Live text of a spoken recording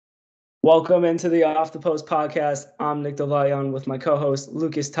Welcome into the Off the Post podcast. I'm Nick Devayan with my co-host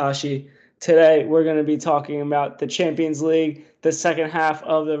Lucas Tashi. Today we're going to be talking about the Champions League. The second half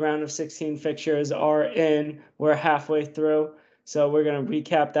of the round of 16 fixtures are in. We're halfway through. So we're going to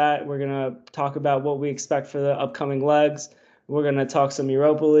recap that. We're going to talk about what we expect for the upcoming legs. We're going to talk some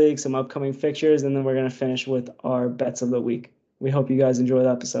Europa League, some upcoming fixtures, and then we're going to finish with our bets of the week. We hope you guys enjoy the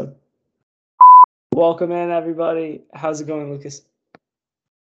episode. Welcome in, everybody. How's it going, Lucas?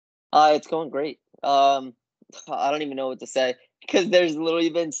 It's going great. I don't even know what to say because there's literally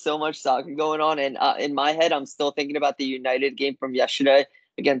been so much soccer going on, and in my head, I'm still thinking about the United game from yesterday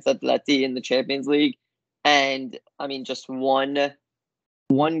against Atleti in the Champions League, and I mean, just one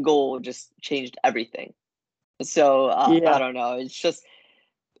goal just changed everything. So I Yeah. don't know. It's just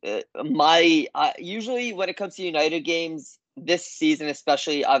my usually when it comes to United games this season,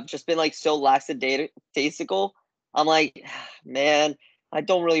 especially, I've just been like so lackadaisical. I'm like, man, I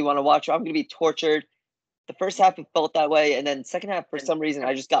don't really want to watch. I'm gonna be tortured. The first half it felt that way, and then second half for some reason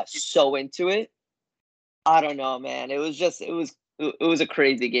I just got so into it. I don't know, man. It was a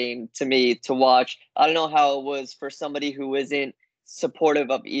crazy game to me to watch. I don't know how it was for somebody who isn't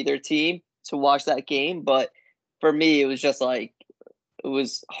supportive of either team to watch that game, but for me it was just like it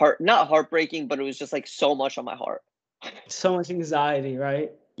was not heartbreaking, but it was just like so much on my heart. So much anxiety,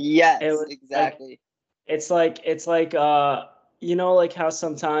 right? It Yes, was like exactly. like how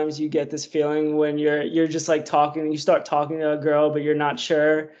sometimes you get this feeling when you're just like talking, you start talking to a girl, but you're not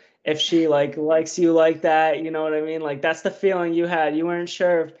sure if she like likes you like that. You know what I mean? Like that's the feeling you had. You weren't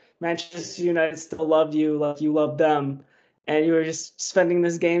sure if Manchester United still loved you like you loved them, and you were just spending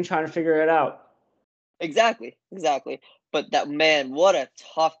this game trying to figure it out. Exactly. But that man, what a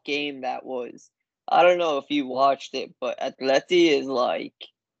tough game that was. I don't know if you watched it, but Atleti is like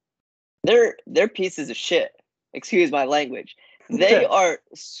they're pieces of shit. Excuse my language. They are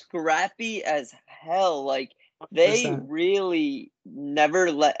scrappy as hell. Like they 100%. really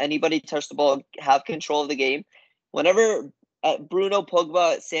never let anybody touch the ball, have control of the game. Whenever Bruno,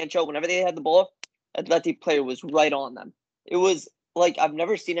 Pogba, Sancho, whenever they had the ball, Atleti player was right on them. It was like I've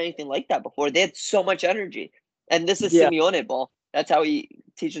never seen anything like that before. They had so much energy, and this is Yeah. Simeone ball. That's how he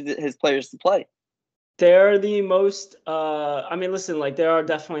teaches his players to play. They're the most I mean, listen, like there are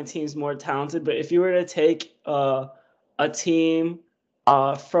definitely teams more talented, but if you were to take a team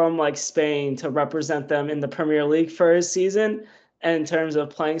from like Spain to represent them in the Premier League for a season in terms of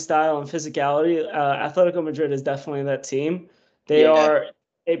playing style and physicality, Atletico Madrid is definitely that team. They Yeah. are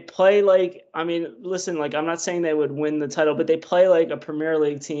they play like, I mean, listen, like I'm not saying they would win the title, but they play like a Premier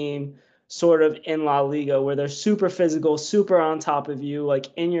League team sort of in La Liga where they're super physical, super on top of you, like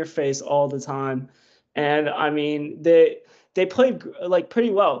in your face all the time. And I mean, they played like pretty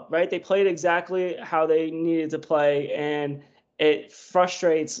well, right? They played exactly how they needed to play, and it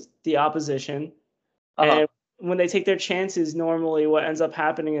frustrates the opposition. Uh huh. And when they take their chances, normally what ends up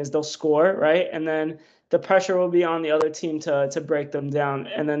happening is they'll score, right? And then the pressure will be on the other team to break them down,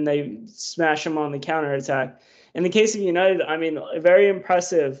 and then they smash them on the counter attack. In the case of United, I mean, very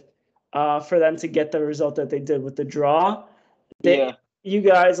impressive for them to get the result that they did with the draw. They, Yeah. you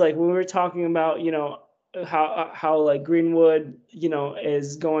guys, like when we were talking about, how like Greenwood,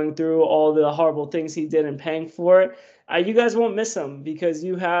 is going through all the horrible things he did and paying for it. You guys won't miss him because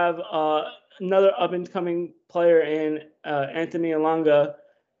you have another up and coming player in Anthony Alanga,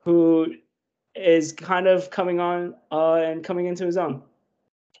 who is kind of coming on and coming into his own.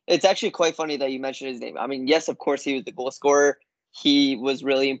 It's actually quite funny that you mentioned his name. I mean, yes, of course he was the goal scorer. He was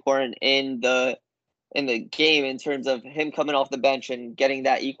really important in the game in terms of him coming off the bench and getting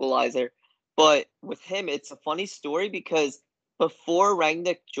that equalizer. But with him, it's a funny story because before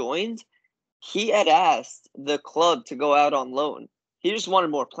Rangnick joined, he had asked the club to go out on loan. He just wanted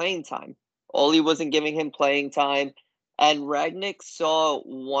more playing time. Oli wasn't giving him playing time. And Ragnick saw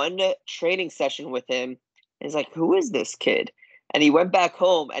one training session with him and he's like, who is this kid? And he went back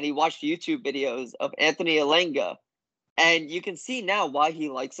home and he watched YouTube videos of Anthony Alenga. And you can see now why he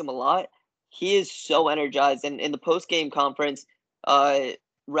likes him a lot. He is so energized. And in the post game conference, uh,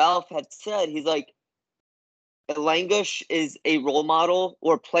 Ralph had said, he's like, Elanga is a role model,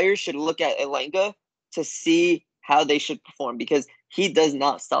 or players should look at Elanga to see how they should perform because he does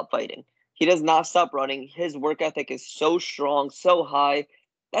not stop fighting. He does not stop running. His work ethic is so strong, so high.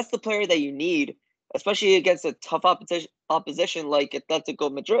 That's the player that you need, especially against a tough opposition like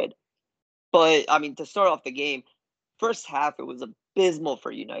Atletico Madrid. But I mean, to start off the game, first half it was abysmal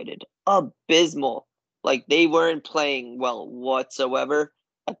for United. Abysmal. Like they weren't playing well whatsoever.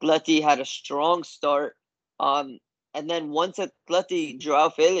 Atleti had a strong start. Um, and then once Atleti Joao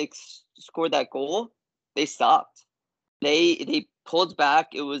Felix scored that goal, they stopped. They pulled back.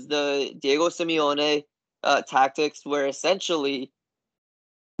 It was the Diego Simeone tactics, where essentially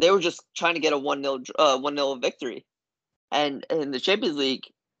they were just trying to get a 1-0 victory. And in the Champions League,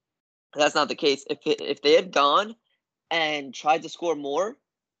 that's not the case. If they had gone and tried to score more,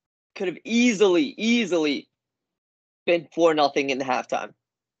 could have easily been 4-0 in the halftime,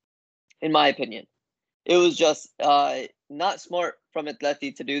 in my opinion. It was just not smart from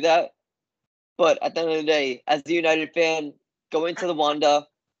Atleti to do that. But at the end of the day, as a United fan, going to the Wanda,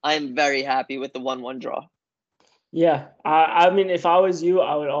 I am very happy with the 1-1 draw. Yeah, I mean, if I was you,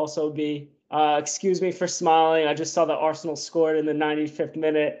 I would also be. Excuse me for smiling. I just saw that Arsenal scored in the 95th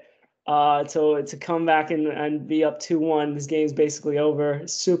minute. To come back and be up 2-1. This game's basically over.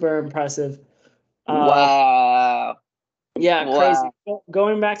 Super impressive. Wow. Yeah, Wow. crazy.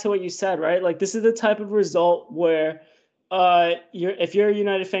 Going back to what you said, right? Like, this is the type of result where if you're a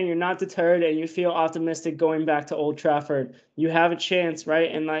United fan, you're not deterred and you feel optimistic going back to Old Trafford. You have a chance, right?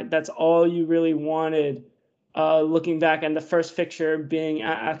 And that's all you really wanted. Looking back, and the first fixture being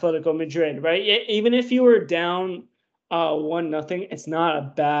at Atletico Madrid, right? Even if you were down 1-0, it's not a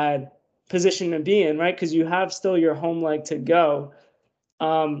bad position to be in, right? Because you have still your home leg to go.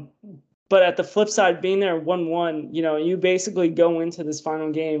 But at the flip side, being there 1-1, you basically go into this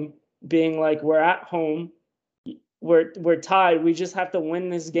final game being like, we're at home, we're tied. We just have to win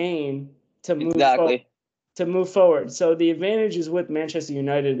this game to move forward. So the advantage is with Manchester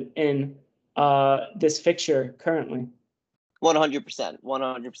United in this fixture currently. 100%,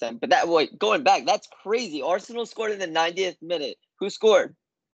 100%. But going back, that's crazy. Arsenal scored in the 90th minute. Who scored?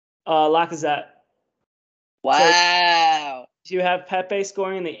 Lacazette. Wow. So you have Pepe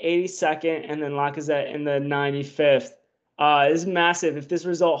scoring in the 82nd and then Lacazette in the 95th. This is massive. If this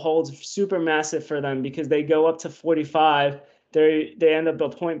result holds, super massive for them because they go up to 45. They end up a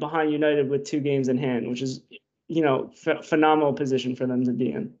point behind United with 2 games in hand, which is, phenomenal position for them to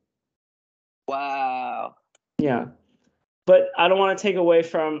be in. Wow. Yeah. But I don't want to take away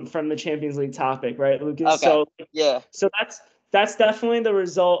from the Champions League topic, right, Lucas? Okay. So yeah. So that's definitely the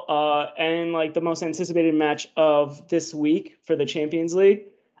result and like the most anticipated match of this week for the Champions League.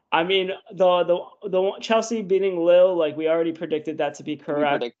 I mean, the Chelsea beating Lille, like we already predicted that to be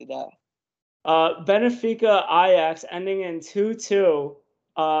correct. We predicted that. Benfica Ajax ending in 2-2.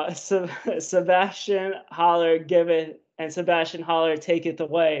 Sebastian Haller give it and Sebastian Haller take it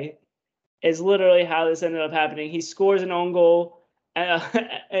away is literally how this ended up happening. He scores an own goal.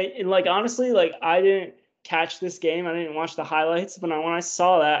 And like, honestly, like I didn't catch this game. I didn't watch the highlights, but when I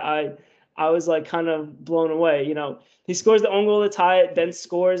saw that, I was like kind of blown away. He scores the own goal to tie it, then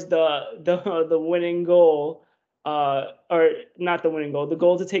scores the winning goal, or not the winning goal, the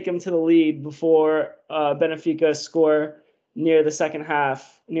goal to take him to the lead before Benfica score near the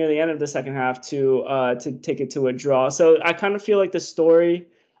end of the second half to take it to a draw. So I kind of feel like the story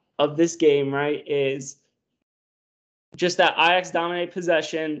of this game, right, is just that Ajax dominated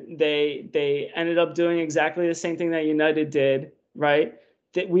possession. They ended up doing exactly the same thing that United did, right?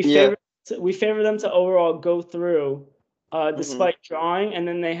 We favor them to overall go through despite drawing, and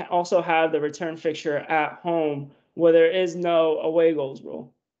then they also have the return fixture at home where there is no away goals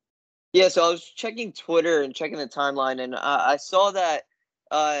rule. Yeah, so I was checking Twitter and checking the timeline, and I saw that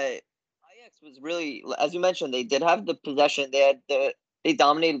Ajax was really, as you mentioned, they did have the possession. They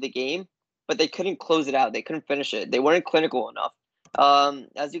dominated the game, but they couldn't close it out. They couldn't finish it. They weren't clinical enough.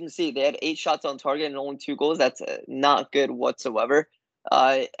 As you can see, they had 8 shots on target and only 2 goals. That's not good whatsoever.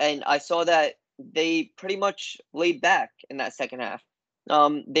 And I saw that they pretty much laid back in that second half.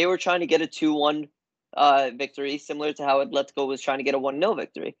 They were trying to get a 2-1 victory, similar to how Atletico was trying to get a 1-0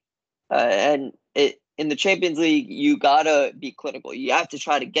 victory. And in the Champions League, you gotta be clinical. You have to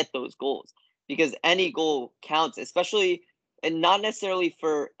try to get those goals because any goal counts, especially and not necessarily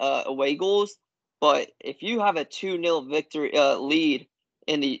for away goals, but if you have a 2-0 victory lead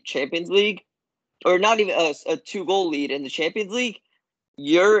in the Champions League, or not even a 2-goal lead in the Champions League,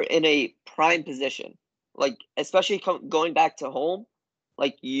 you're in a prime position. Like especially going back to home,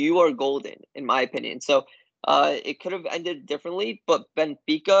 like you are golden in my opinion. So it could have ended differently, but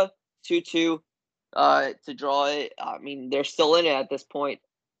Benfica 2-2 to draw it. I mean, they're still in it at this point.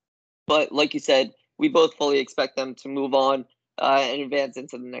 But like you said, we both fully expect them to move on and advance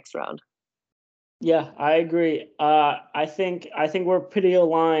into the next round. Yeah, I agree. I think we're pretty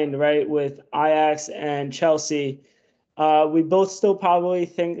aligned, right, with Ajax and Chelsea. We both still probably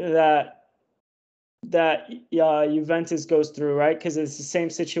think that Juventus goes through, right? Because it's the same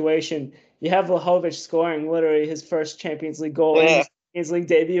situation. You have Vlahovic scoring literally his first Champions League goal in his Champions League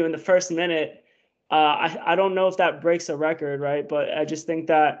debut in the first minute. I don't know if that breaks a record, right? But I just think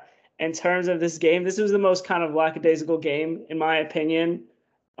that in terms of this game, this was the most kind of lackadaisical game, in my opinion.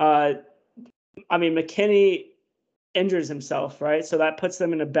 I mean, McKinney injures himself, right? So that puts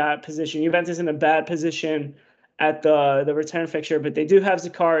them in a bad position. Juventus in a bad position at the return fixture, but they do have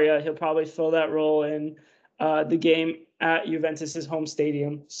Zakaria. He'll probably fill that role in the game at Juventus's home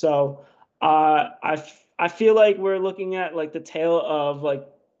stadium. So I feel like we're looking at like the tale of like,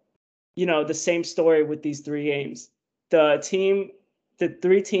 you know, the same story with these three games. The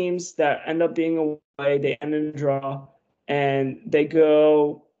three teams that end up being away, they end in a draw, and they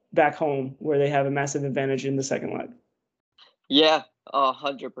go back home where they have a massive advantage in the second leg. Yeah,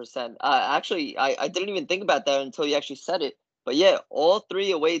 100%. Actually, I didn't even think about that until you actually said it. But yeah, all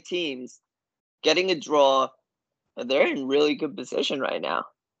three away teams getting a draw, they're in really good position right now.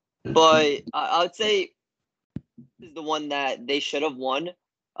 But I would say this is the one that they should have won.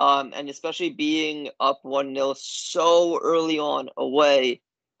 And especially being up 1-0 so early on away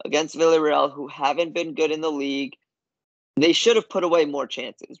against Villarreal, who haven't been good in the league. They should have put away more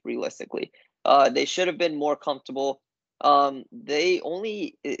chances, realistically. They should have been more comfortable. They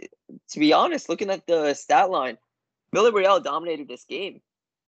only, to be honest, looking at the stat line, Villarreal dominated this game.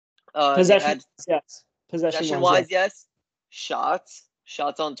 They had yes. possession-wise, yes. Shots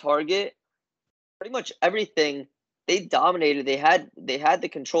on target, pretty much everything. They dominated. They had the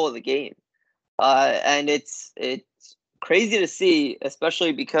control of the game, and it's crazy to see,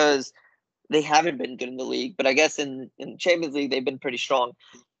 especially because they haven't been good in the league. But I guess in Champions League they've been pretty strong,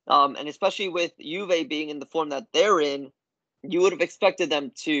 and especially with Juve being in the form that they're in, you would have expected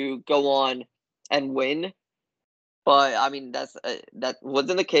them to go on and win. But I mean that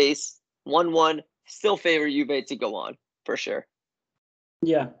wasn't the case. 1-1, still favor Juve to go on for sure.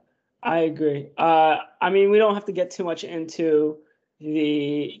 Yeah, I agree. I mean, we don't have to get too much into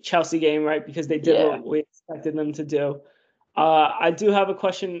the Chelsea game, right? Because they did what we expected them to do. I do have a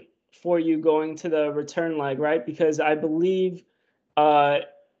question for you going to the return leg, right? Because I believe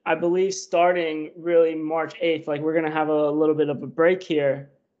starting really March 8th, like we're gonna have a little bit of a break here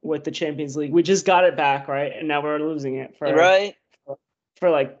with the Champions League. We just got it back, right? And now we're losing it for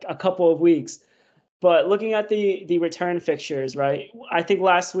like a couple of weeks. But looking at the return fixtures, right? I think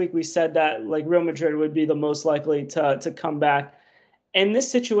last week we said that like Real Madrid would be the most likely to come back. In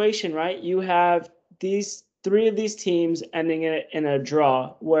this situation, right? You have these three of these teams ending in a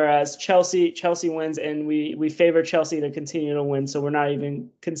draw, whereas Chelsea wins, and we favor Chelsea to continue to win, so we're not even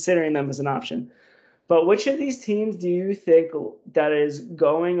considering them as an option. But which of these teams do you think that is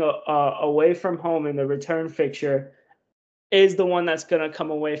going away from home in the return fixture is the one that's going to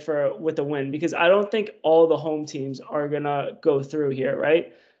come away with a win? Because I don't think all the home teams are going to go through here,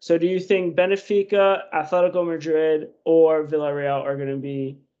 right? So do you think Benfica, Atletico Madrid, or Villarreal are going to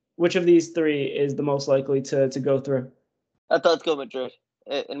be, which of these three is the most likely to go through? Atletico Madrid,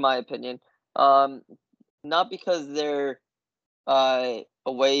 in my opinion. Not because they're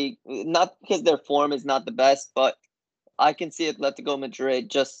away, not because their form is not the best, but I can see Atletico Madrid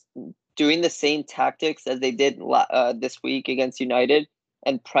just doing the same tactics as they did this week against United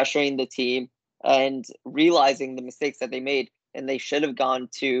and pressuring the team and realizing the mistakes that they made, and they should have gone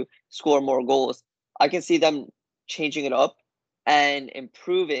to score more goals. I can see them changing it up and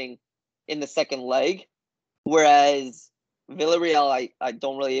improving in the second leg, whereas Villarreal, I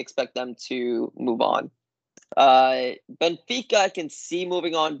don't really expect them to move on. Benfica, I can see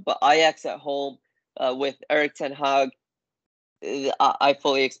moving on, but Ajax at home with Erik ten Hag, I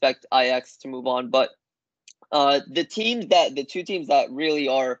fully expect Ajax to move on. But the two teams that really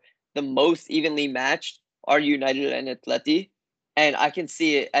are the most evenly matched are United and Atleti, and I can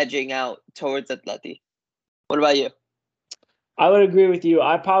see it edging out towards Atleti. What about you? I would agree with you.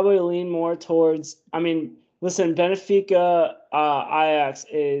 I probably lean more towards. I mean, listen, Benfica, Ajax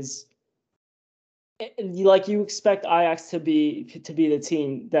is like you expect Ajax to be the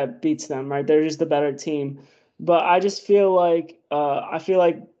team that beats them, right? They're just the better team. But I just feel like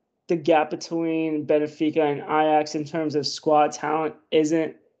the gap between Benfica and Ajax in terms of squad talent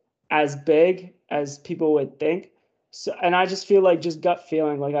isn't as big as people would think. So, and I just feel like just gut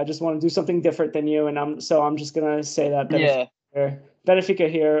feeling, like I just want to do something different than you, and I'm just gonna say that Benfica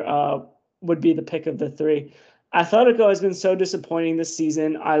here would be the pick of the three. Atletico has been so disappointing this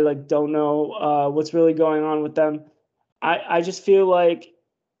season. I like don't know what's really going on with them. I just feel like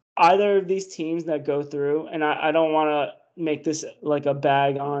either of these teams that go through, and I don't want to make this like a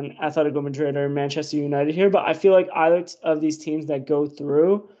bag on Atletico Madrid or Manchester United here, but I feel like either of these teams that go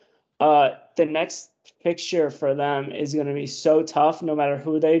through, the next fixture for them is going to be so tough, no matter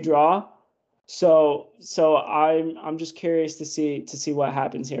who they draw. So I'm just curious to see what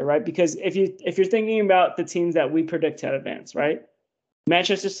happens here, right? Because if you're thinking about the teams that we predict to advance, right?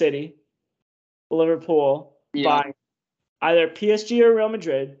 Manchester City, Liverpool, Yeah. Bayern, either PSG or Real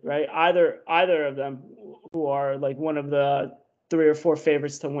Madrid, right? Either of them who are like one of the 3 or 4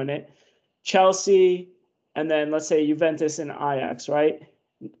 favorites to win it. Chelsea, and then let's say Juventus and Ajax, right?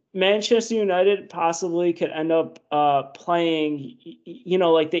 Manchester United possibly could end up playing,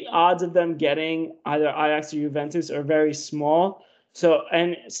 like the odds of them getting either Ajax or Juventus are very small. So,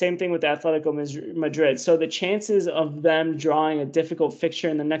 and same thing with Atletico Madrid. So the chances of them drawing a difficult fixture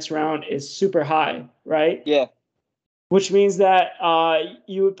in the next round is super high, right? Yeah. Which means that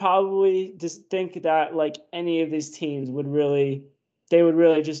you would probably just think that like any of these teams they would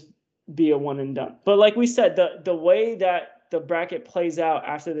really just be a one and done. But like we said, the way that the bracket plays out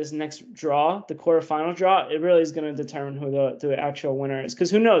after this next draw, the quarterfinal draw, it really is going to determine who the actual winner is.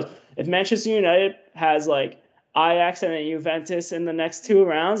 Because who knows if Manchester United has like Ajax and then Juventus in the next 2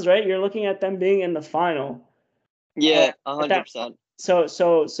 rounds, right? You're looking at them being in the final. Yeah, At that 100%. so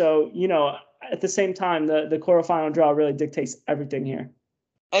at the same time, the quarterfinal draw really dictates everything here.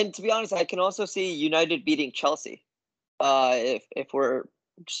 And to be honest, I can also see United beating Chelsea. If we're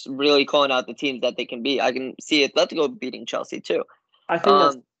just really calling out the teams that they can beat, I can see Atletico beating Chelsea too. I think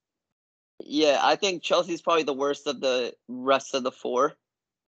that's Yeah, I think Chelsea's probably the worst of the rest of the 4.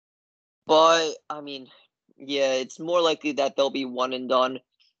 But I mean, yeah, it's more likely that they'll be one and done,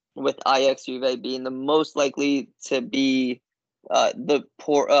 with Ajax Juve being the most likely to be the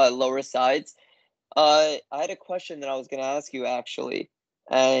poor lower sides. I had a question that I was going to ask you actually,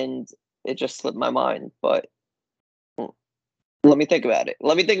 and it just slipped my mind. But let me think about it.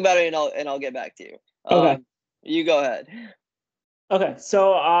 And I'll get back to you. okay. You go ahead. Okay,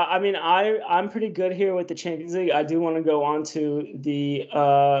 so I mean, I'm pretty good here with the Champions League. I do want to go on to the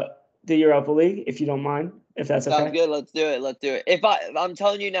Europa League, if you don't mind, if that's okay. Sounds good. Let's do it. I'm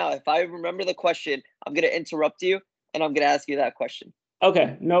telling you now, if I remember the question, I'm gonna interrupt you and I'm gonna ask you that question.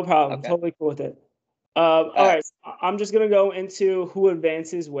 Okay, no problem. Okay. Totally cool with it. All right, I'm just gonna go into who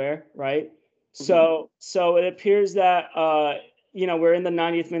advances where, right? So it appears that we're in the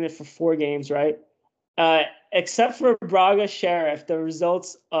 90th minute for 4 games, right? Except for Braga Sheriff, the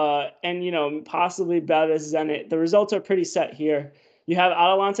results and possibly Betis Zenit, the results are pretty set here. You have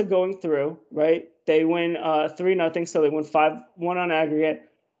Atalanta going through, right? They win 3-0, so they win 5-1 on aggregate.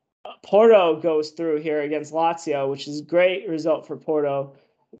 Porto goes through here against Lazio, which is a great result for Porto.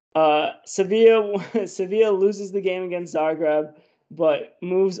 Sevilla loses the game against Zagreb, but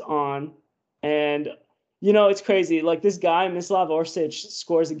moves on. And it's crazy. Like this guy, Mislav Orsic,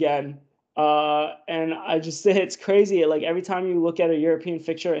 scores again. And I just say it's crazy. Like every time you look at a European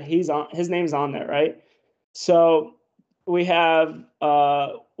fixture, his name's on there, right? So we have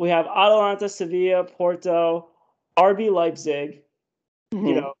Atalanta, Sevilla, Porto, RB Leipzig,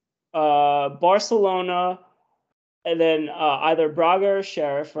 Barcelona, and then either Braga or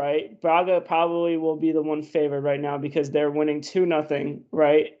Sheriff, right? Braga probably will be the one favored right now because they're winning 2-0,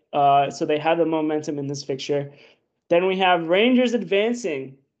 right? So they have the momentum in this fixture. Then we have Rangers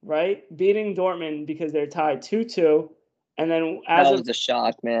advancing, right? Beating Dortmund because they're tied 2-2. And then that was a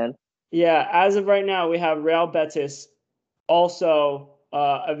shock, man. Yeah, as of right now, we have Real Betis also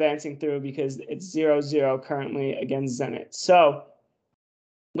advancing through because it's 0-0 currently against Zenit. So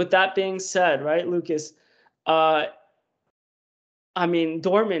with that being said, right, Lucas, I mean,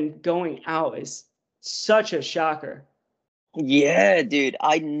 Dortmund going out is such a shocker. Yeah, dude.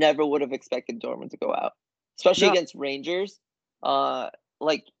 I never would have expected Dortmund to go out, especially against Rangers.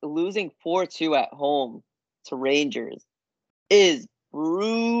 Like losing 4-2 at home to Rangers is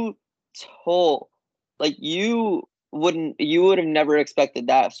brutal. Like you would have never expected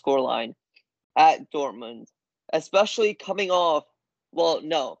that scoreline at Dortmund, especially coming off. Well,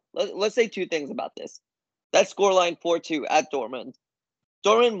 no. Let's say 2 things about this. That scoreline 4-2 at Dortmund.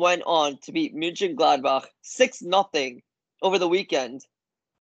 Dortmund went on to beat Mönchengladbach 6-0 over the weekend,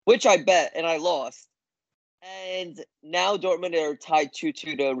 which I bet and I lost. And now Dortmund are tied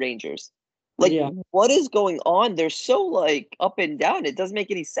 2-2 to Rangers. Like, what is going on? They're so like up and down. It doesn't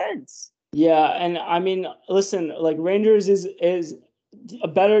make any sense. Yeah, and I mean, listen, like Rangers is a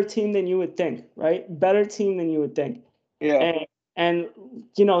better team than you would think, right? Better team than you would think. Yeah. And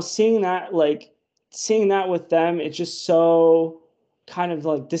seeing that with them, it's just so kind of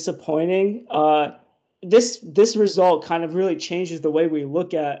like disappointing. This result kind of really changes the way we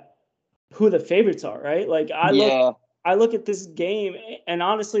look at who the favorites are, right? Like I look at this game and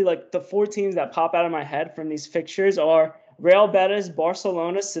honestly, like the 4 teams that pop out of my head from these fixtures are Real Betis,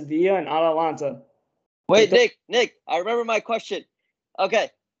 Barcelona, Sevilla, and Atalanta. Wait, Nick, I remember my question. Okay,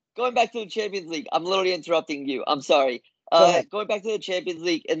 going back to the Champions League. I'm literally interrupting you. I'm sorry. Going back to the Champions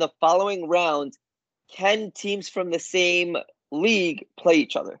League, in the following round, can teams from the same league play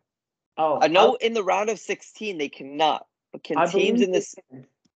each other? Oh, I know in the round of 16 they cannot, but can I teams believe in this?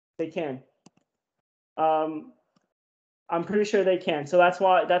 they can. I'm pretty sure they can. So that's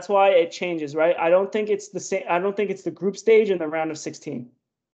why it changes, right? I don't think it's the same. I don't think it's the group stage in the round of 16.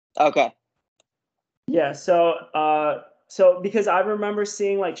 Okay. Yeah. So because I remember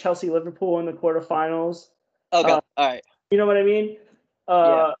seeing like Chelsea Liverpool in the quarterfinals. Okay. All right. You know what I mean?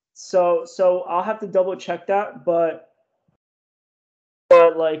 Yeah. So I'll have to double check that, but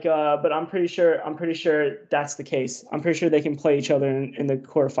I'm pretty sure that's the case. I'm pretty sure they can play each other in the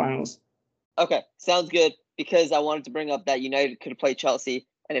quarterfinals. Okay. Sounds good because I wanted to bring up that United could play Chelsea,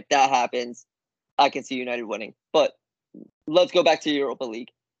 and if that happens, I can see United winning. But let's go back to Europa League.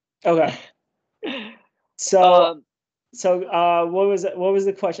 Okay. So what was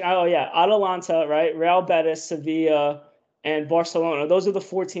the question? Oh yeah, Atalanta, right? Real Betis, Sevilla, and Barcelona. Those are the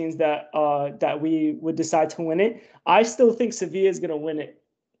four teams that we would decide to win it. I still think Sevilla is gonna win it,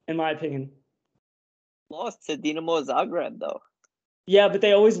 in my opinion. lost to Dinamo Zagreb though. Yeah, but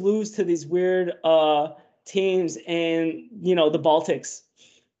they always lose to these weird teams in the Baltics.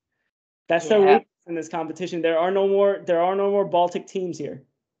 That's their Yeah. weakness in this competition. There are no more Baltic teams here.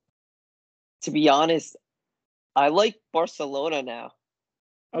 To be honest, I like Barcelona now.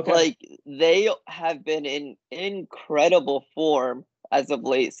 Okay. Like they have been in incredible form as of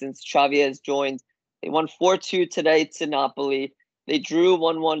late since Xavi has joined. They won 4-2 today to Napoli. They drew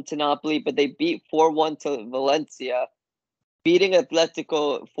 1-1 to Napoli, but they beat 4-1 to Valencia, beating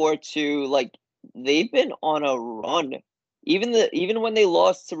Atletico 4-2. Like they've been on a run. Even when they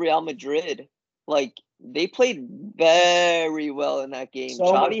lost to Real Madrid, like they played very well in that game.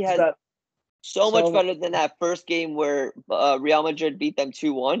 So much Xavi has better. so much So better than that first game where Real Madrid beat them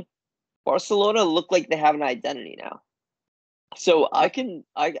 2-1. Barcelona look like they have an identity now. So I can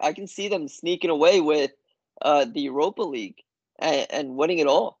see them sneaking away with the Europa League and winning it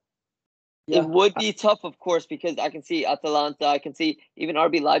all. It yeah, would be tough, of course, because I can see Atalanta. I can see even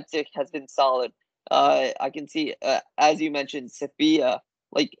RB Leipzig has been solid. I can see, as you mentioned, Sevilla.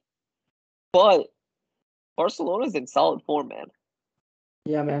 Like, but Barcelona's in solid form, man.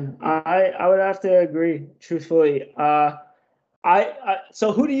 yeah, man. I would have to agree, truthfully.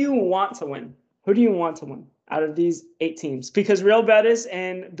 So who do you want to win? Who do you want to win out of these 8 teams? Because Real Betis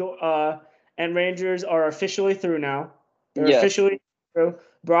and Rangers are officially through now. They're Yes. officially through.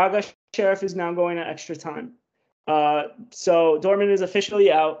 Braga Sheriff is now going to extra time. So Dortmund is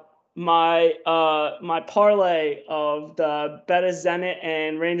officially out. My parlay of the Betis Zenit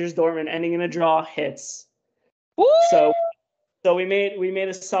and Rangers Dortmund ending in a draw hits. Woo! So we made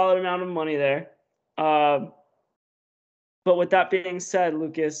a solid amount of money there. Uh, but with that being said,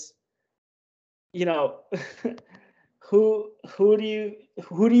 Lucas, you know, who do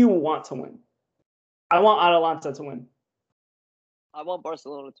you want to win? I want Atalanta to win. I want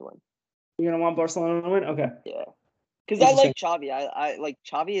Barcelona to win. You're gonna want Barcelona to win? Okay, Yeah. Because I interesting. like Xavi. I like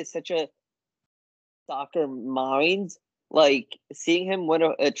Xavi is such a soccer mind. Like seeing him win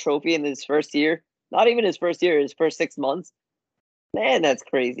a trophy in his first year, not even his first year, his first 6 months, man, that's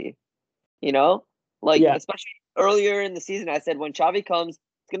crazy. You know? Like, Yeah, especially earlier in the season, I said when Xavi comes,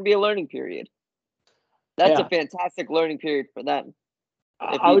 it's going to be a learning period. That's a yeah. fantastic learning period for them,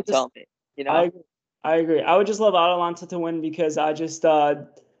 if I you would just, tell me, you know? I, I agree. I would just love Atalanta to win because I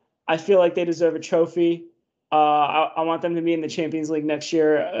feel like they deserve a trophy. I want them to be in the Champions League next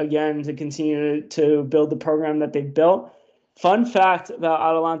year again to continue to build the program that they've built. Fun fact about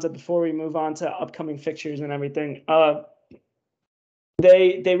Atalanta before we move on to upcoming fixtures and everything.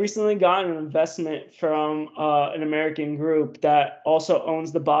 They recently got an investment from an American group that also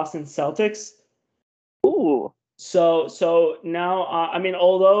owns the Boston Celtics. Ooh. So now, I mean,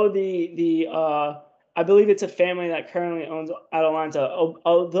 although I believe it's a family that currently owns Atalanta.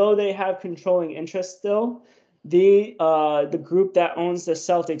 Although they have controlling interest still, the group that owns the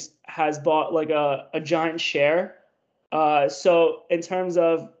Celtics has bought like a giant share. So in terms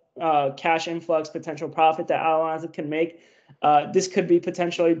of cash influx, potential profit that Atalanta can make, this could be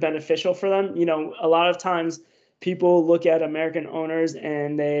potentially beneficial for them. A lot of times people look at American owners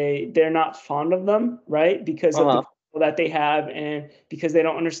and they're not fond of them, right? Because of the Uh-huh. control that they have and because they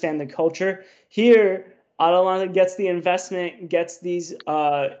don't understand the culture. Here, Atalanta gets the investment, gets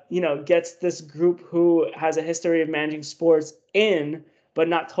gets this group who has a history of managing sports in, but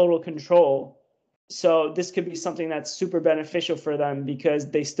not total control. So this could be something that's super beneficial for them because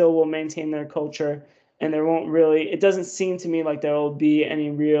they still will maintain their culture and there won't really, it doesn't seem to me like there will be any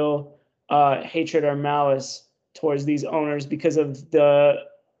real hatred or malice towards these owners because of the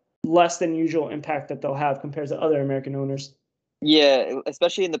less than usual impact that they'll have compared to other American owners. Yeah,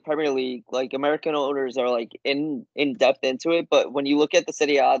 especially in the Premier League, like American owners are like in depth into it, but when you look at the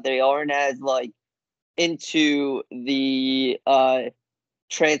Serie A, they aren't as like into the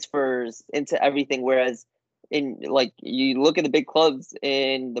transfers, into everything. Whereas in like you look at the big clubs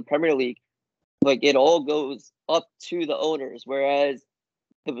in the Premier League, like it all goes up to the owners. Whereas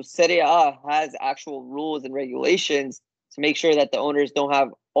the Serie A has actual rules and regulations to make sure that the owners don't have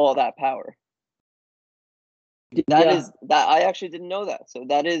all that power. That Yeah, is that I actually didn't know that. So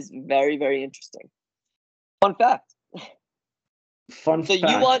that is very, very interesting. Fun fact. fun So you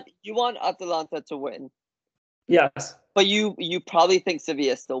fact. want Atalanta to win, Yes, but you probably think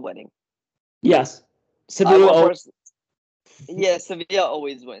Sevilla is still winning. yes. I Sevilla. want Yeah, Sevilla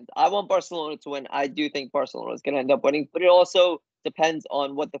always wins. I want Barcelona to win. I do think Barcelona is going to end up winning, but it also depends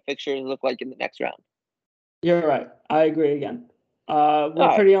on what the fixtures look like in the next round. You're right. I agree again. We're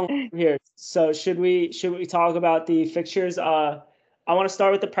All pretty on right, here. So should we talk about the fixtures? I want to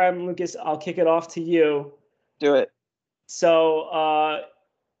start with the Prem, Lucas. I'll kick it off to you. do it. So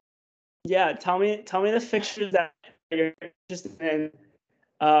yeah, tell me the fixtures that you're interested in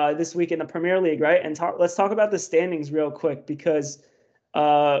this week in the Premier League, right? And let's talk about the standings real quick because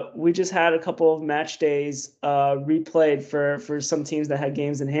we just had a couple of match days replayed for some teams that had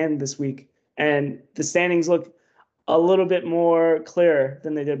games in hand this week, and the standings look a little bit more clear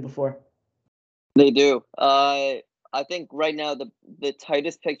than they did before. They do. I think right now the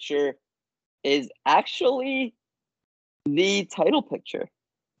tightest picture is actually the title picture.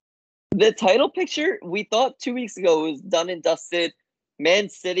 The title picture we thought 2 weeks ago was done and dusted. Man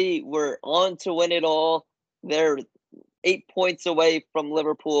City were on to win it all. They're 8 points away from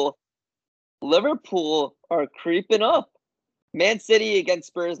Liverpool. Liverpool are creeping up. Man City against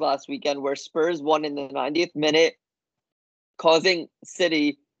Spurs last weekend, where Spurs won in the 90th minute, causing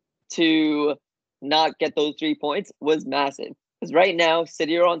City to not get those 3 points, was massive. Because right now,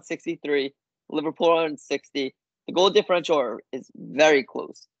 City are on 63, Liverpool are on 60. The goal differential is very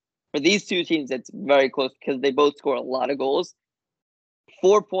close. For these two teams, it's very close because they both score a lot of goals.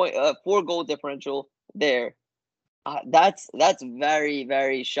 4 goal differential there. That's very,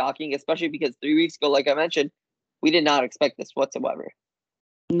 very shocking, especially because 3 weeks ago, like I mentioned, we did not expect this whatsoever.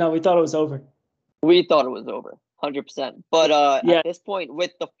 No, we thought it was over. We thought it was over, 100%. But Yeah, at this point,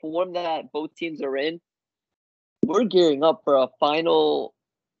 with the form that both teams are in, we're gearing up for a final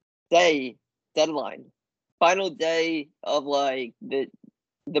day deadline, final day of like the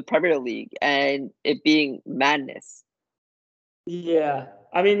Premier League, and it being madness. yeah.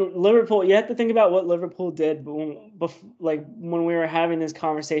 I mean, Liverpool. You have to think about what Liverpool did, like when we were having this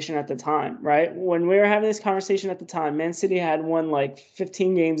conversation at the time, right? When we were having this conversation at the time, Man City had won like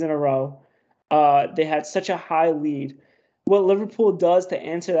 15 games in a row. They had such a high lead. What Liverpool does to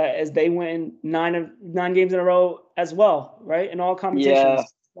answer that is they win 9 games in a row as well, right? In all Yeah,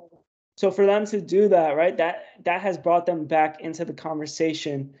 competitions. So for them to do that, right, that has brought them back into the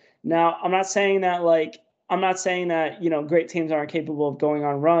conversation. Now, I'm not saying that, great teams aren't capable of going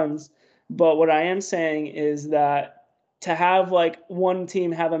on runs, but what I am saying is that to have like one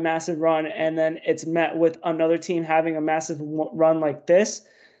team have a massive run and then it's met with another team having a massive run like this,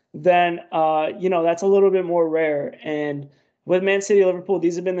 then that's a little bit more rare. And with Man City, Liverpool,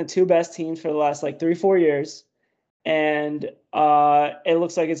 these have been the two best teams for the last like 3-4 years, and it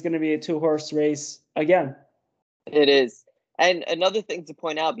looks like it's going to be a two-horse race again. it is. And another thing to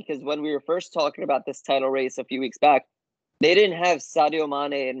point out, because when we were first talking about this title race a few weeks back, they didn't have Sadio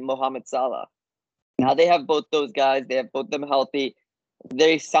Mane and Mohamed Salah. Now they have both those guys. They have both them healthy.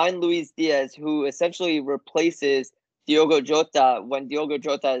 They signed Luis Diaz, who essentially replaces Diogo Jota when Diogo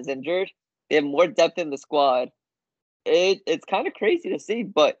Jota is injured. They have more depth in the squad. It's kind of crazy to see,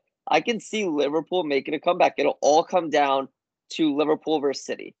 but I can see Liverpool making a comeback. It'll all come down to Liverpool versus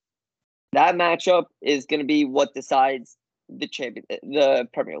City. That matchup is going to be what decides the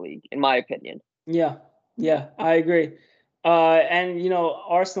Premier League, in my opinion. Yeah, yeah, I agree. And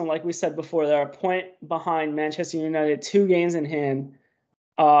Arsenal, like we said before, they're a point behind Manchester United, 2 games in hand.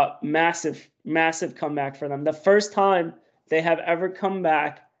 Massive, massive comeback for them. The first time they have ever come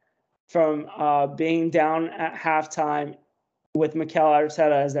back from being down at halftime with Mikel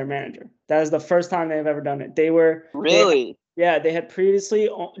Arteta as their manager. That is the first time they've ever done it. Really? They had previously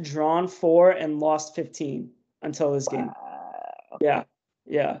drawn 4 and lost 15 until this game. Wow. Yeah,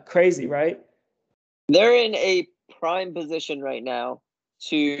 yeah, crazy, right? They're in a prime position right now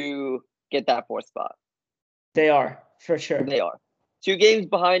to get that fourth spot. They are for sure. They are 2 games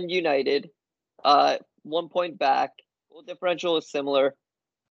behind United, 1 point back. Goal differential is similar.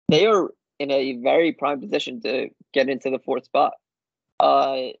 They are in a very prime position to get into the fourth spot.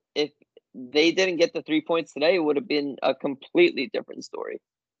 If they didn't get the 3 points today, it would have been a completely different story.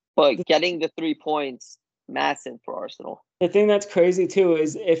 But getting the 3 points, massive for Arsenal. The thing that's crazy too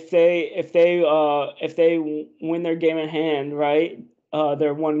is if they win their game in hand, right?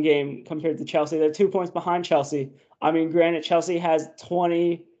 They're one game compared to Chelsea. They're 2 points behind Chelsea. I mean, granted, Chelsea has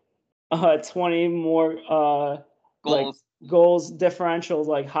 20 more like Goals. goals differentials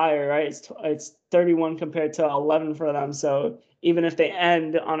like higher, right? It's 31 compared to 11 for them. So even if they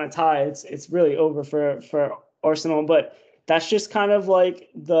end on a tie, it's really over for Arsenal. But that's just kind of like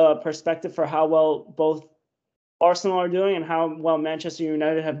the perspective for how well both Arsenal are doing and how well Manchester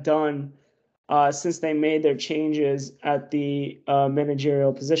United have done since they made their changes at the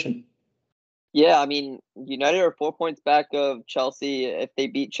managerial position. Yeah, I mean, United are 4 points back of Chelsea. If they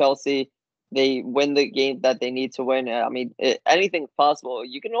beat Chelsea, they win the game that they need to win. I mean, anything's possible.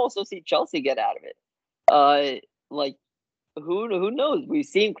 You can also see Chelsea get out of it. Like who knows? We've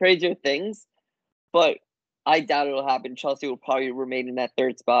seen crazier things, but I doubt it'll happen. Chelsea will probably remain in that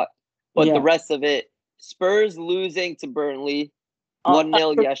third spot. But the rest of it, Spurs losing to Burnley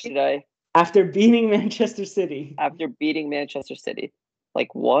 1-0 yesterday. After beating Manchester City. After beating Manchester City.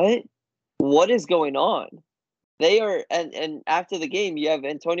 Like, what? What is going on? They are, and after the game, you have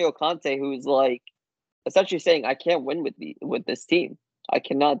Antonio Conte, who's like essentially saying, "I can't win with this team. I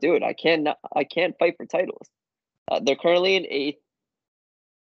cannot do it. I can't fight for titles." They're currently in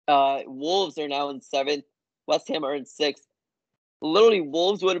 8th. Wolves are now in 7th. West Ham are in 6th. Literally,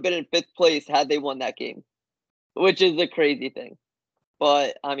 Wolves would have been in 5th place had they won that game, which is a crazy thing.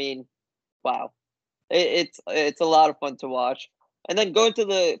 But I mean, wow, it's a lot of fun to watch. And then going to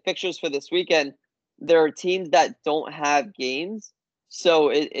the fixtures for this weekend, there are teams that don't have games, so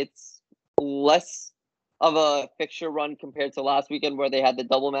it's less of a fixture run compared to last weekend where they had the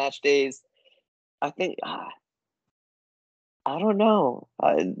double match days. I think I don't know.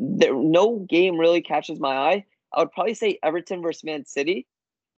 No game really catches my eye. I would probably say Everton versus Man City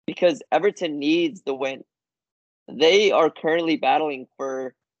because Everton needs the win. They are currently battling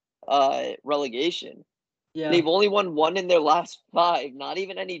for relegation. Yeah. They've only won 1 in their last 5, not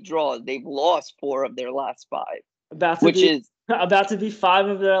even any draws. They've lost 4 of their last 5. About to be 5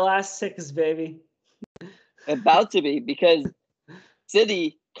 of their last 6, baby. About to be, because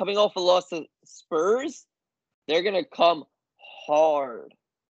City, coming off a loss to Spurs, they're going to come hard.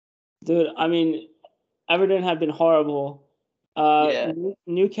 Dude, I mean, Everton have been horrible.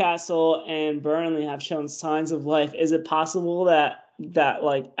 Newcastle and Burnley have shown signs of life. Is it possible that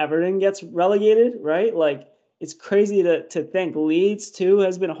like Everton gets relegated, right? Like it's crazy to think. Leeds too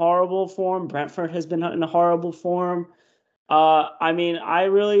has been horrible form. Brentford has been in a horrible form. I mean, I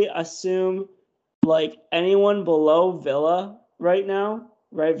really assume like anyone below Villa right now,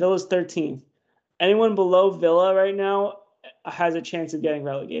 right? Villa's 13th. Anyone below Villa right now has a chance of getting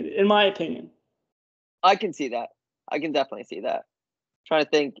relegated, in my opinion. I can see that. I can definitely see that. Trying to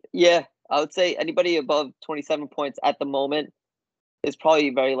think. Yeah, I would say anybody above 27 points at the moment is probably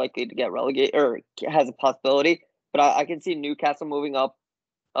very likely to get relegated or has a possibility. But I can see Newcastle moving up.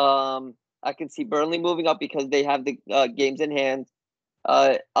 I can see Burnley moving up because they have the games in hand.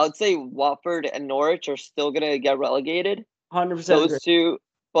 I would say Watford and Norwich are still going to get relegated. 100%. Those two,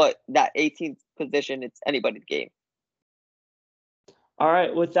 but that 18th position, it's anybody's game. All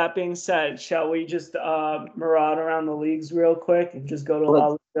right. With that being said, shall we just maraud around the leagues real quick and just go to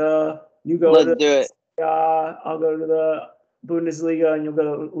La Liga? You go Let's do it. I'll go to the Bundesliga and you'll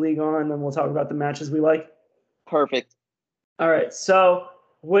go to Ligue 1, and then we'll talk about the matches we like. Perfect. All right. So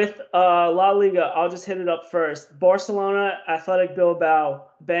with La Liga, I'll just hit it up first. Barcelona, Athletic Bilbao,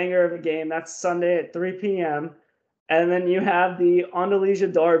 banger of a game. That's Sunday at 3 p.m. And then you have the Andalusia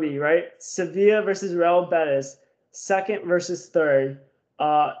derby, right? Sevilla versus Real Betis, 2nd versus 3rd.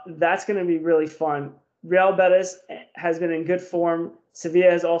 That's going to be really fun. Real Betis has been in good form.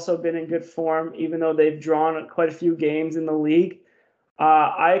 Sevilla has also been in good form, even though they've drawn quite a few games in the league.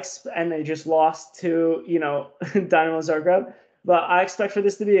 And they just lost to, Dynamo Zagreb. But I expect for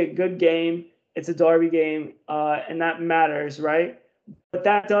this to be a good game. It's a derby game, and that matters, right? What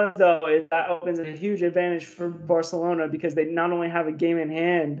that does, though, is that opens a huge advantage for Barcelona because they not only have a game in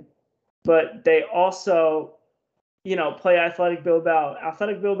hand, but they also, play Athletic Bilbao.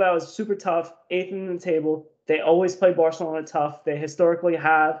 Athletic Bilbao is super tough, 8th in the table. They always play Barcelona tough. They historically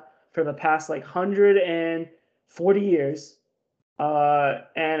have for the past 140 years.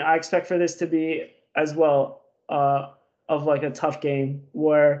 And I expect for this to be as well of a tough game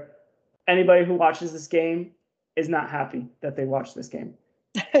where anybody who watches this game is not happy that they watched this game.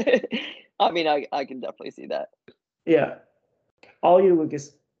 I mean, I can definitely see that. Yeah. All you,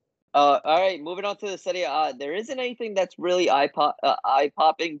 Lucas. All right, moving on to the Serie A. There isn't anything that's really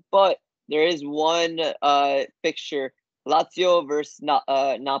eye-popping, but there is one fixture, Lazio versus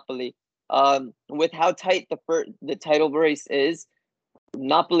Napoli. With how tight the title race is,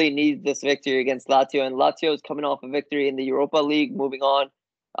 Napoli needs this victory against Lazio, and Lazio is coming off a victory in the Europa League, moving on,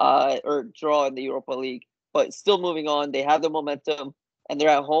 or draw in the Europa League, but still moving on. They have the momentum, and they're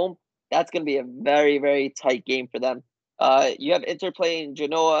at home. That's going to be a very, very tight game for them. You have Inter playing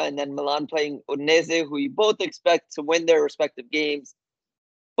Genoa, and then Milan playing Udinese, who you both expect to win their respective games.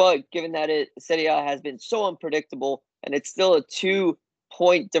 But given that Serie A has been so unpredictable, and it's still a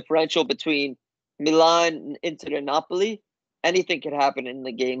 2-point differential between Milan, Inter, and Napoli, anything could happen in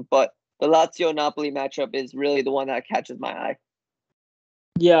the game. But the Lazio-Napoli matchup is really the one that catches my eye.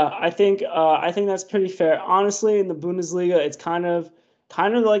 Yeah, I think that's pretty fair. Honestly, in the Bundesliga, it's kind of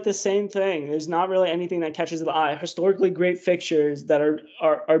like the same thing. There's not really anything that catches the eye. Historically great fixtures that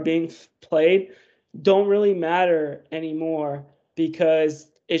are being played don't really matter anymore because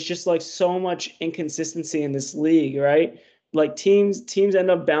it's just like so much inconsistency in this league, right? Like teams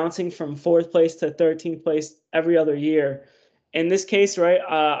end up bouncing from fourth place to 13th place every other year. In this case, right,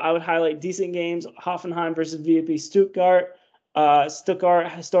 I would highlight decent games: Hoffenheim versus VfB Stuttgart.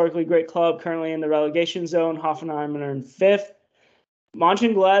 Stuttgart, historically great club, currently in the relegation zone. Hoffenheim are in fifth.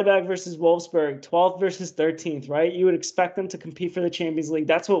 Mönchengladbach versus Wolfsburg, 12th versus 13th, right? You would expect them to compete for the Champions League.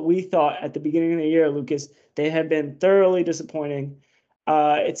 That's what we thought at the beginning of the year, Lucas. They have been thoroughly disappointing.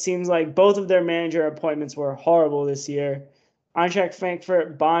 It seems like both of their manager appointments were horrible this year. Eintracht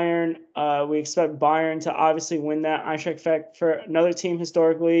Frankfurt, Bayern. We expect Bayern to obviously win that. Eintracht Frankfurt, another team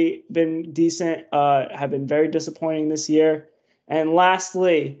historically been decent, have been very disappointing this year. And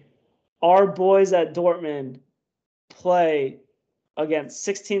lastly, our boys at Dortmund play against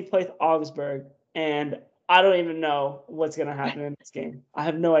 16th place Augsburg, and I don't even know what's going to happen in this game. I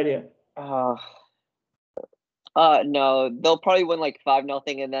have no idea. No, they'll probably win like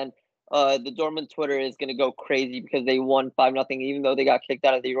 5-0, and then the Dortmund Twitter is going to go crazy because they won 5-0, even though they got kicked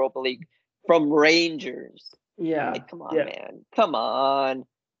out of the Europa League from Rangers. Yeah. Like, come on, man. Come on.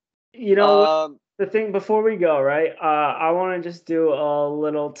 You know, the thing before we go, right? I want to just do a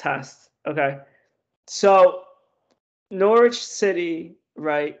little test. Okay. So Norwich City,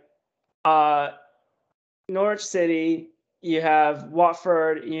 right? Norwich City, you have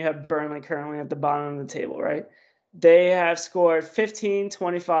Watford, and you have Burnley currently at the bottom of the table, right? They have scored 15,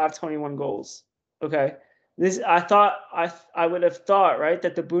 25, 21 goals. Okay. I would have thought, right,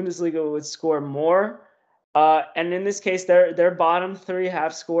 that the Bundesliga would score more. And in this case, their bottom three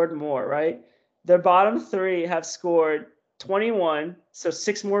have scored more, right? Their bottom three have scored 21, so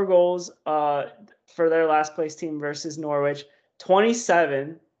 6 more goals for their last place team versus Norwich,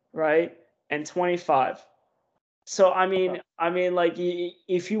 27, right, and 25. So I mean, like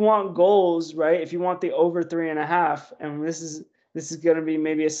if you want goals, right? If you want the over 3.5, and this is going to be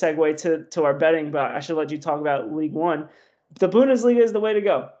maybe a segue to our betting, but I should let you talk about League One. The Bundesliga is the way to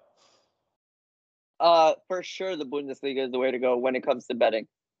go. For sure, the Bundesliga is the way to go when it comes to betting.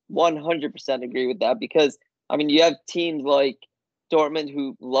 100% agree with that because I mean you have teams like Dortmund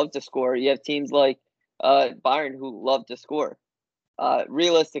who love to score. You have teams like Bayern who love to score.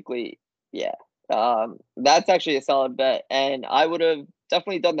 Realistically, yeah. That's actually a solid bet, and I would have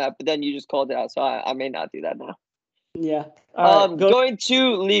definitely done that, but then you just called it out, so I may not do that now. Yeah. Going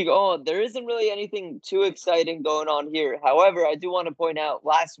to League On, there isn't really anything too exciting going on here. However, I do want to point out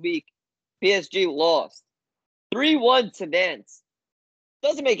last week, PSG lost 3-1 to Nantes.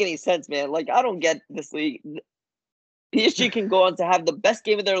 Doesn't make any sense, man. Like, I don't get this league. PSG can go on to have the best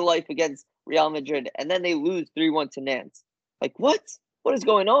game of their life against Real Madrid, and then they lose 3-1 to Nantes. Like, what? What is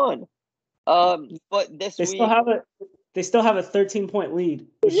going on? But this they week still have a 13-point lead,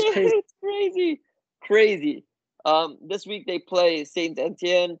 which is crazy. It's crazy. This week they play Saint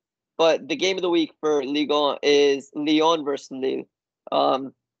Etienne, but the game of the week for Ligue 1 is Lyon versus Lille.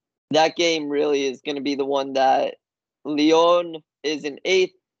 That game really is going to be the one that Lyon is in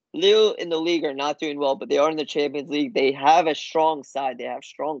 8th. Lille in the league are not doing well, but they are in the Champions League. They have a strong side. They have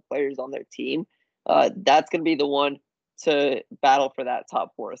strong players on their team. That's going to be the one to battle for that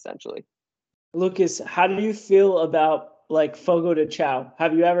top 4, essentially. Lucas, how do you feel about like Fogo de Chao?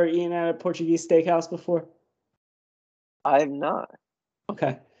 Have you ever eaten at a Portuguese steakhouse before? I have not.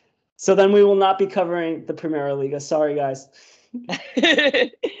 Okay. So then we will not be covering the Primeira Liga. Sorry, guys.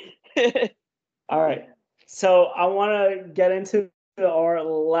 All right. So I want to get into our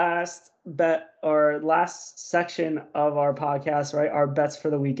last bet, or last section of our podcast, right? Our bets for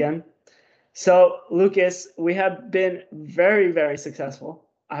the weekend. So, Lucas, we have been very, very successful.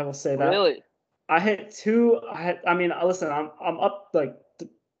 I will say that. Really? I hit 2. I mean, listen, I'm up like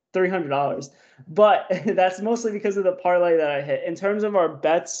 $300, but that's mostly because of the parlay that I hit. In terms of our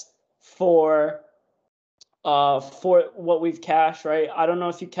bets for what we've cashed, right? I don't know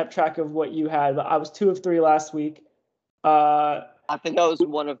if you kept track of what you had, but I was 2 of 3 last week. I think I was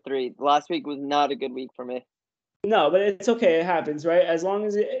 1 of 3. Last week was not a good week for me. No, but it's okay. It happens, right? As long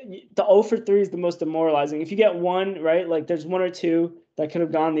as the 0 for 3 is the most demoralizing. If you get one, right, like there's 1 or 2 that could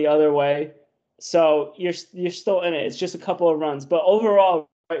have gone the other way. So you're still in it. It's just a couple of runs. But overall,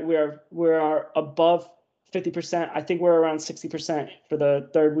 right, we're above 50%. I think we're around 60% for the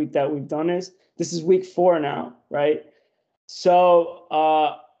third week that we've done this is week 4 now, right? So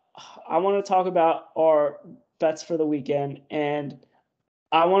I want to talk about our bets for the weekend, and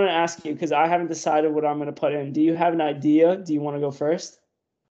I want to ask you because I haven't decided what I'm going to put in. Do you have an idea? Do you want to go first?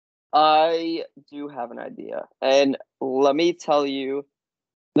 I do have an idea. And let me tell you,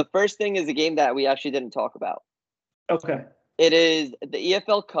 the first thing is a game that we actually didn't talk about. Okay. It is the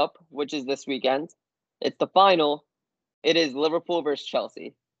EFL Cup, which is this weekend. It's the final. It is Liverpool versus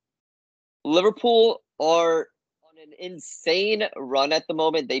Chelsea. Liverpool are on an insane run at the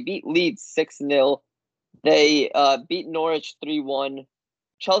moment. They beat Leeds 6-0. They beat Norwich 3-1.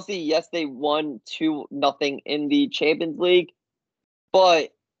 Chelsea, yes, they won 2-0 in the Champions League.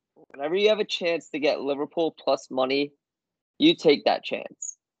 But whenever you have a chance to get Liverpool plus money, you take that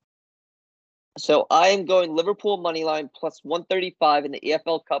chance. So I am going Liverpool moneyline plus 135 in the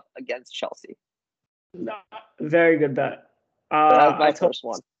EFL Cup against Chelsea. Very good bet. That was my first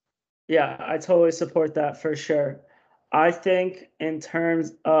one. Yeah, I totally support that for sure. I think in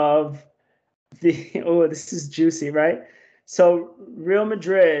terms of this is juicy, right? So Real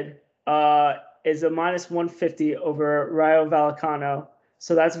Madrid is a minus 150 over Rayo Vallecano.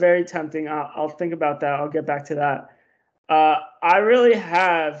 So that's very tempting. I'll think about that. I'll get back to that. I really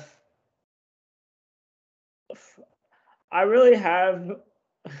have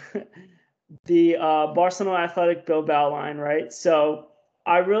the Barcelona Athletic Bilbao line, right? So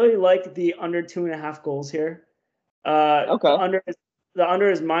I really like the under 2.5 goals here. Okay. The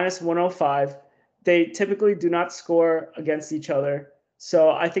under is minus 105. They typically do not score against each other. So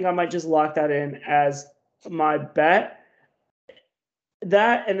I think I might just lock that in as my bet.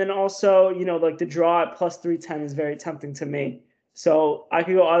 That, and then also, like the draw at plus 310 is very tempting to me. So I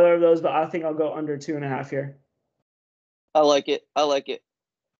could go either of those, but I think I'll go under 2.5 here. I like it.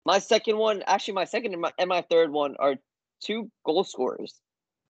 My second one, actually my second and my third one are 2 goal scorers.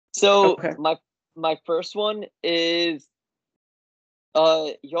 So Okay. my first one is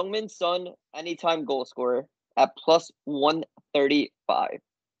Heung-min Son anytime goal scorer at plus 135.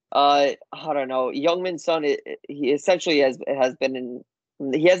 I don't know. Heung-min Son, he essentially has been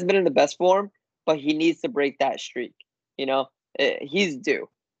he hasn't been in the best form, but he needs to break that streak. He's due.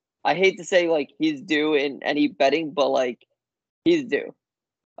 I hate to say like he's due in any betting, but like he's due.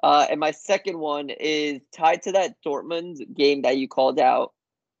 And my second one is tied to that Dortmund game that you called out.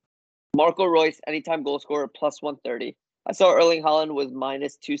 Marco Reus, anytime goal scorer, plus 130. I saw Erling Haaland was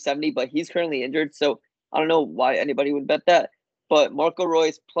minus 270, but he's currently injured, so I don't know why anybody would bet that. But Marco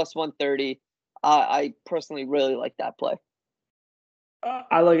Reus, plus 130. I personally really like that play.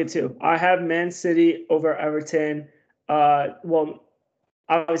 I like it too. I have Man City over Everton. Well,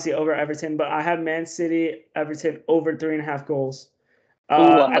 obviously over Everton, but I have Man City, Everton over 3.5 goals. Ooh,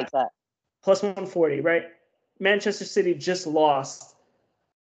 I like that. Plus 140, right? Manchester City just lost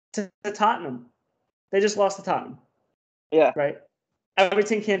to Tottenham. They just lost to Tottenham. Yeah. Right?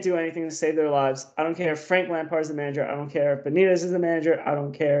 Everton can't do anything to save their lives. I don't care if Frank Lampard is the manager. I don't care if Benitez is the manager. I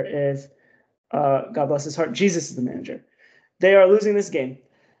don't care if, God bless his heart, Jesus is the manager. They are losing this game.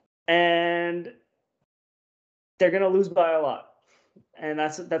 And they're going to lose by a lot. And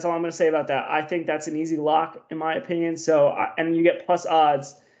that's all I'm going to say about that. I think that's an easy lock, in my opinion. So, and you get plus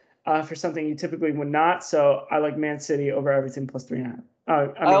odds for something you typically would not. So I like Man City over Everton plus 3.5.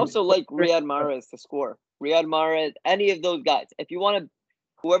 I also like Riyad Mahrez to score. Riyad Mahrez, any of those guys. If you want to,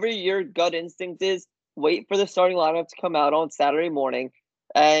 whoever your gut instinct is, wait for the starting lineup to come out on Saturday morning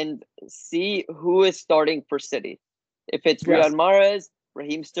and see who is starting for City. If it's Riyad Mahrez,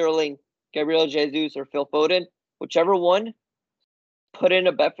 Raheem Sterling, Gabriel Jesus, or Phil Foden, whichever one, put in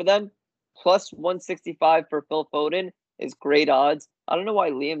a bet for them. Plus 165 for Phil Foden is great odds. I don't know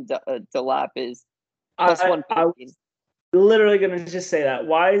why Liam Delap is plus 115. Literally gonna just say that.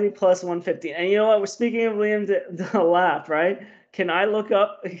 Why is he plus 150? And you know what? We're speaking of Liam Delap, right? Can I look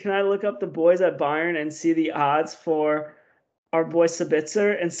up the boys at Bayern and see the odds for our boy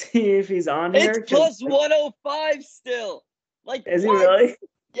Sabitzer and see if he's on here? It's plus 105 still. Like, is what? He really?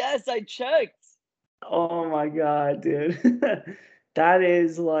 Yes, I checked. Oh my god, dude. That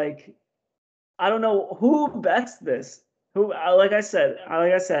is like, I don't know who bets this. Who, like I said,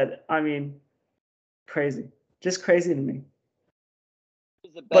 I mean, crazy. Just crazy to me.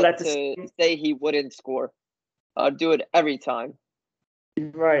 lose a but bet at the to same, say he wouldn't score. I'd do it every time.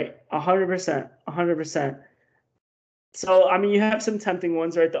 right, 100%, 100%. So, I mean, you have some tempting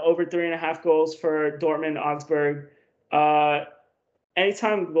ones, right? The over 3.5 goals for Dortmund, Augsburg. Uh,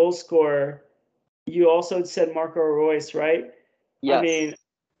 Anytime goal scorer, you also said Marco Reus, right? I Yes. mean,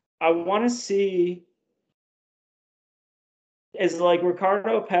 I want to see, is like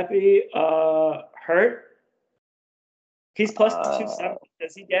Ricardo Pepi hurt? He's plus Uh, 270.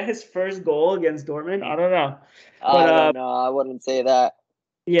 Does he get his first goal against Dortmund? I don't know. But I don't know. I wouldn't say that.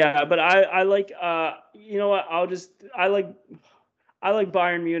 yeah, but I like you know what? I like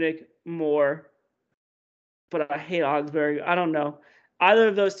Bayern Munich more, but I hate Augsburg. I don't know. Either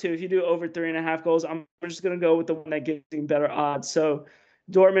of those two, if you do over 3.5 goals, I'm just gonna go with the one that gives you better odds. So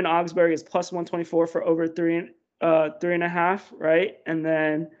Dortmund Augsburg is plus 124 for over 3.5, right? And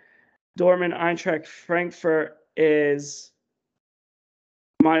then Dortmund Eintracht Frankfurt is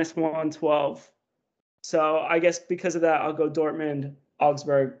minus 112. So I guess because of that, I'll go Dortmund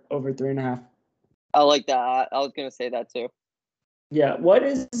Augsburg over 3.5. I like that. I was gonna say that too. Yeah. What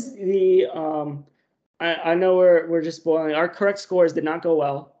is the I know we're just spoiling. Our correct scores did not go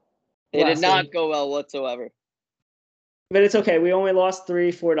well They did last not week. go well whatsoever. But it's okay. We only lost $3,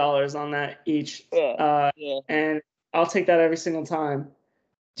 $4 on that each. Yeah. Yeah. And I'll take that every single time.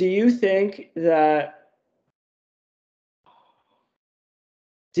 Do you think that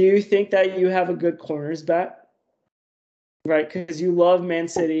you have a good corners bet? Right, because you love Man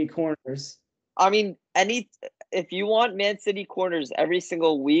City corners. I mean, if you want Man City corners every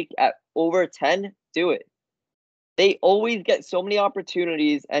single week at over 10, do it. They always get so many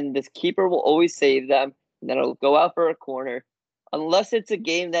opportunities, and this keeper will always save them, and then it'll go out for a corner. Unless it's a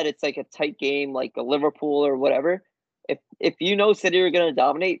game that it's like a tight game, like a Liverpool or whatever. If you know City are going to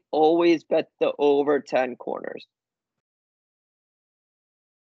dominate, always bet the over 10 corners.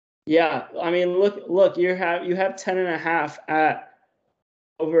 Yeah, I mean, look, you have 10.5 at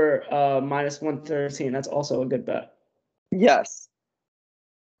over minus 113. That's also a good bet. Yes.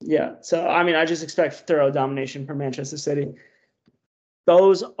 Yeah. So I mean, I just expect thorough domination from Manchester City.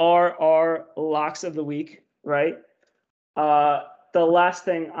 Those are our locks of the week, right? The last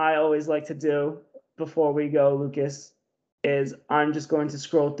thing I always like to do before we go, Lucas, is I'm just going to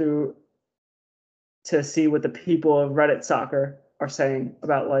scroll through to see what the people of Reddit Soccer are saying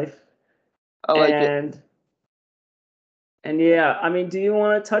about life. I like it. And yeah, I mean, do you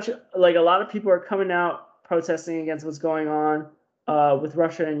want to touch, like, a lot of people are coming out protesting against what's going on with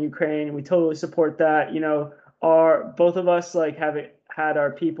Russia and Ukraine. We totally support that. You know, both of us like have had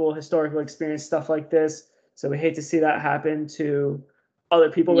our people historical experience stuff like this, so we hate to see that happen to other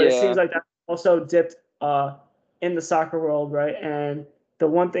people. But it Yeah. seems like that also dipped in the soccer world, right? And the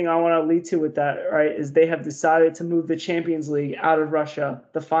one thing I want to lead to with that, right, is they have decided to move the Champions League out of Russia,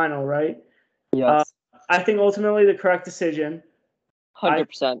 the final, right? Uh, Yes. I think ultimately the correct decision. I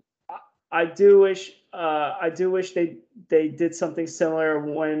 100%. I do wish they did something similar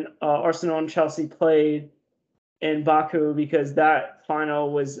when Arsenal and Chelsea played in Baku, because that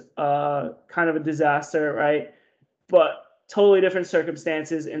final was kind of a disaster, right? But totally different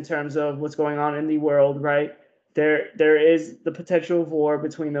circumstances in terms of what's going on in the world, right? There is the potential of war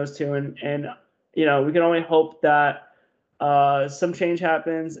between those two, and you know, we can only hope that some change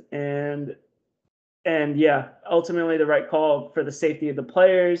happens, and yeah, ultimately the right call for the safety of the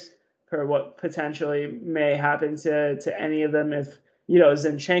players, for what potentially may happen to any of them if, you know,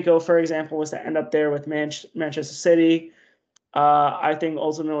 Zinchenko, for example, was to end up there with Manchester City. I think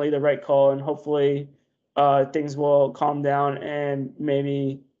ultimately the right call, and hopefully things will calm down and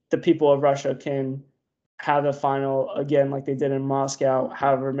maybe the people of Russia can have a final again like they did in Moscow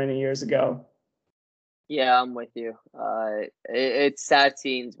however many years ago. Yeah, I'm with you. It's sad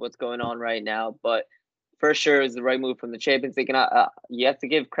scenes what's going on right now, but for sure is the right move from the Champions League. And you have to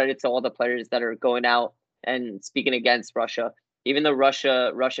give credit to all the players that are going out and speaking against Russia. Even the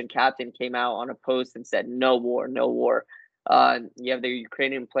Russian captain came out on a post and said, "No war, no war." You have the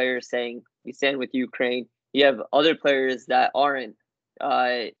Ukrainian players saying, "We stand with Ukraine." You have other players that aren't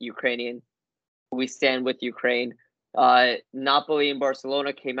Ukrainian. We stand with Ukraine. Napoli and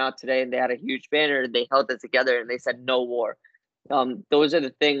Barcelona came out today and they had a huge banner. They held it together and they said no war. Those are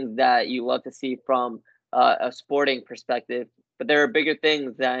the things that you love to see from a sporting perspective. But there are bigger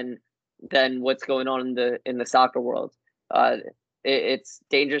things than what's going on in the soccer world. It's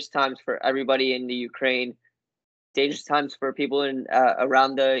dangerous times for everybody in the Ukraine. Dangerous times for people in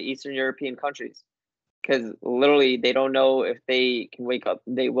around the Eastern European countries, because literally they don't know if they can wake up.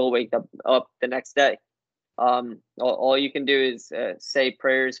 They will wake up the next day. All you can do is say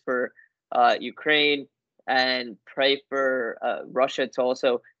prayers for Ukraine and pray for Russia to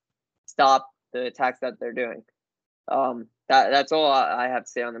also stop the attacks that they're doing. That's all I have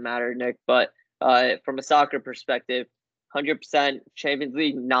to say on the matter, Nick. But from a soccer perspective, 100% Champions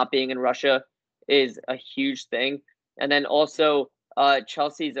League not being in Russia is a huge thing. And then also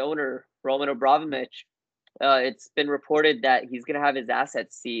Chelsea's owner, Roman Abramovich, it's been reported that he's going to have his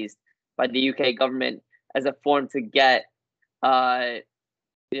assets seized by the UK government as a form to get the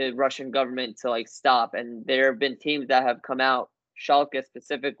Russian government to like stop. And there have been teams that have come out, Schalke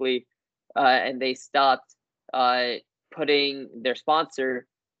specifically, and they stopped putting their sponsor,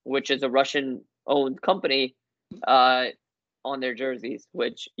 which is a Russian-owned company, on their jerseys,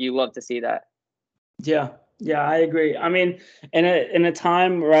 which you love to see that. Yeah, I agree. I mean, in a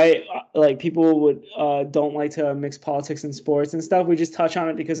time, right, like people would don't like to mix politics and sports and stuff. We just touch on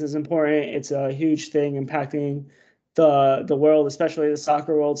it because it's important. It's a huge thing impacting the world, especially the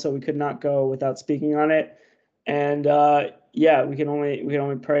soccer world. So we could not go without speaking on it. And yeah, we can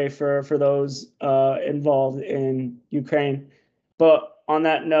only pray for those involved in Ukraine. But on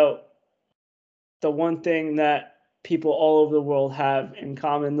that note, the one thing that people all over the world have in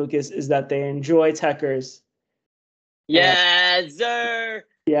common, Lucas, is that they enjoy Techers. Yes, sir.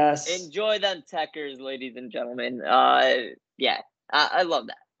 Yes. Enjoy them Techers, ladies and gentlemen. Yeah, I love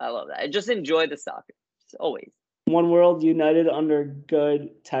that. I love that. Just enjoy the soccer. Just always. One world united under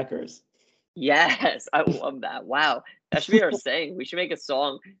good Techers. Yes, I love that. Wow. That should be our saying. We should make a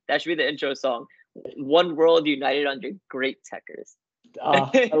song. That should be the intro song. One world united under great Techers. I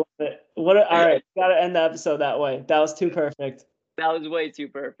love it. All right, gotta end the episode that way. That was too perfect. That was way too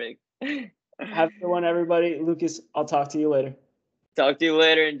perfect. Have a good one, everybody. Lucas, I'll talk to you later. Talk to you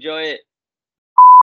later. Enjoy it.